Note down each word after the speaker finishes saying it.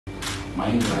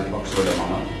මහින්ද රාජපක්ෂවල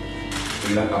මම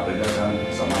ශ්‍රී ලංකා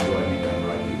ප්‍රජාතන්ත්‍ර සමාජවාදී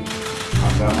ජනරාජ්‍ය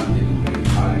අග්‍රාමාත්‍යතුමනි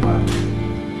ආර්යමාර්ග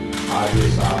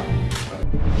ආර්යසා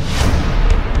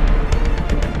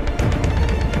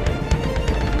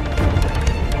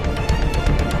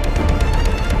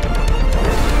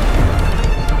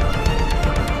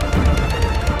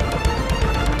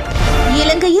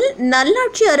இலங்கையில்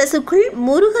நல்லாட்சி அரசுக்குள்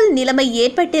முறுகல் நிலைமை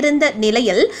ஏற்பட்டிருந்த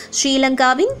நிலையில்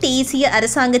ஸ்ரீலங்காவின் தேசிய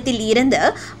அரசாங்கத்தில் இருந்து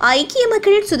ஐக்கிய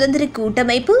மக்கள் சுதந்திர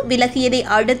கூட்டமைப்பு விலகியதை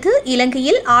அடுத்து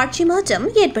இலங்கையில் ஆட்சி மாற்றம்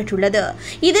ஏற்பட்டுள்ளது.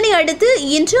 இதனை அடுத்து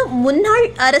இன்று முன்னாள்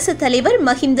அரசு தலைவர்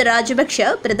மஹிந்த ராஜபக்ஷ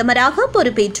பிரதமராக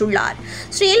பொறுப்பேற்றுள்ளார்.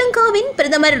 ஸ்ரீலங்காவின்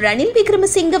பிரதமர் ரணில்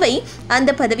விக்ரமசிங்கவை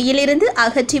அந்த பதவியிலிருந்து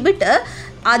அகற்றிவிட்டு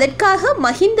அதற்காக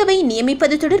மஹிந்தவை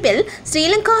நியமிப்பது தொடர்பில்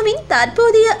ஸ்ரீலங்காவின்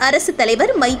தற்போதைய அரசு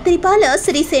தலைவர் மைத்ரிபால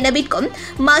சிறிசேனவிற்கும்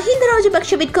மஹிந்த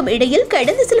ராஜபக்ஷவிற்கும் இடையில்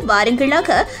கடந்த சில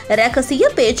வாரங்களாக ரகசிய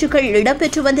பேச்சுக்கள்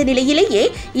இடம்பெற்று வந்த நிலையிலேயே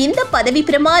இந்த பதவி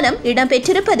பிரமாணம்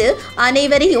இடம்பெற்றிருப்பது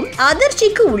அனைவரையும்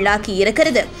அதிர்ச்சிக்கு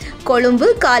உள்ளாக்கியிருக்கிறது. கொழும்பு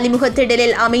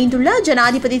காலிமுகத்திடலில் அமைந்துள்ள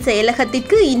ஜனாதிபதி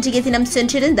செயலகத்திற்கு இன்றைய தினம்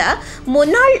சென்றிருந்த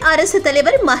முன்னாள் அரசு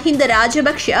தலைவர் மஹிந்த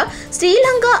ராஜபக்ஷ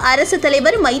ஸ்ரீலங்கா அரசு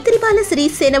தலைவர் மைத்ரிபால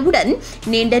சிறிசேனவுடன்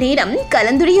நீண்ட நேரம்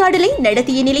கலந்துரையாடலை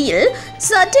நடத்திய நிலையில்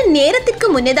சற்று நேரத்திற்கு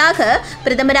முன்னதாக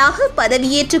பிரதமராக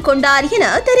பதவியேற்றுக் கொண்டார் என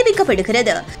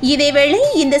தெரிவிக்கப்படுகிறது. இதேவேளை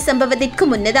இந்த சம்பவத்திற்கு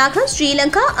முன்னதாக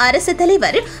ஸ்ரீலங்கா அரசு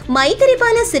தலைவர்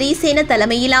மைத்ரிபால சிறிசேன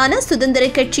தலைமையிலான சுதந்திர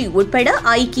கட்சி உட்பட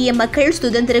ஐக்கிய மக்கள்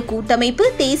சுதந்திர கூட்டமைப்பு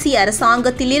தேசிய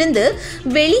அரசாங்கத்திலிருந்து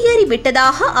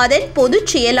வெளியேறிவிட்டதாக அதன்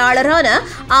பொதுச் செயலாளரான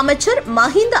அமைச்சர்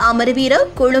மஹிந்த அமரவீர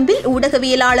கொழும்பில்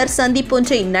ஊடகவியலாளர்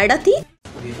சந்திப்பொன்றை நடத்தி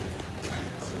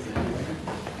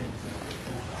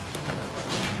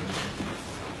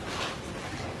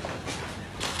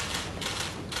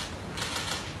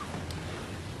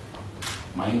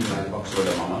මහින්ද රාජපක්ෂවල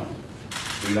මම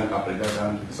ශ්‍රී ලංකා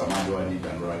ප්‍රජාතන්ත්‍ර සමාජවාදී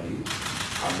ජනරාජ්‍ය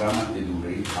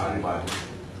අග්‍රාමාත්‍යතුමනි ආර්යමාර්ග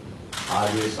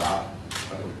ආර්යසා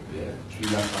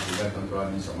ශ්‍රී ලංකා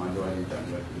ප්‍රජාතන්ත්‍රවාදී සමාජවාදී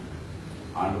ජනරාජ්‍ය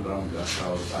ආණ්ඩුක්‍රම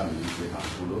ව්‍යවස්ථාව සහ නීති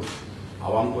අනුකූලව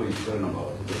අවංකව ඉස්කරන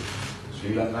බවද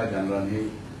ශ්‍රී ලංකා ජනරාජ්‍ය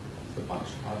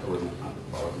පක්ෂපාත වන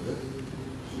බවද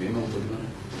මෙම උපදින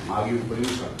මාගේ උපරිම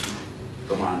ශක්තිය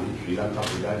ප්‍රමාණය ශ්‍රී ලංකා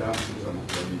ප්‍රජාතන්ත්‍ර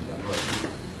සමාජවාදී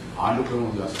ජනරාජ්‍ය ආණ්ඩුක්‍රම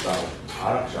ව්‍යවස්ථාව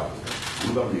ආරක්ෂා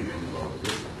අනුගමනය කරන බවද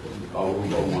කවුරු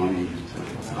බහුමානී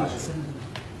ආශිර්වාද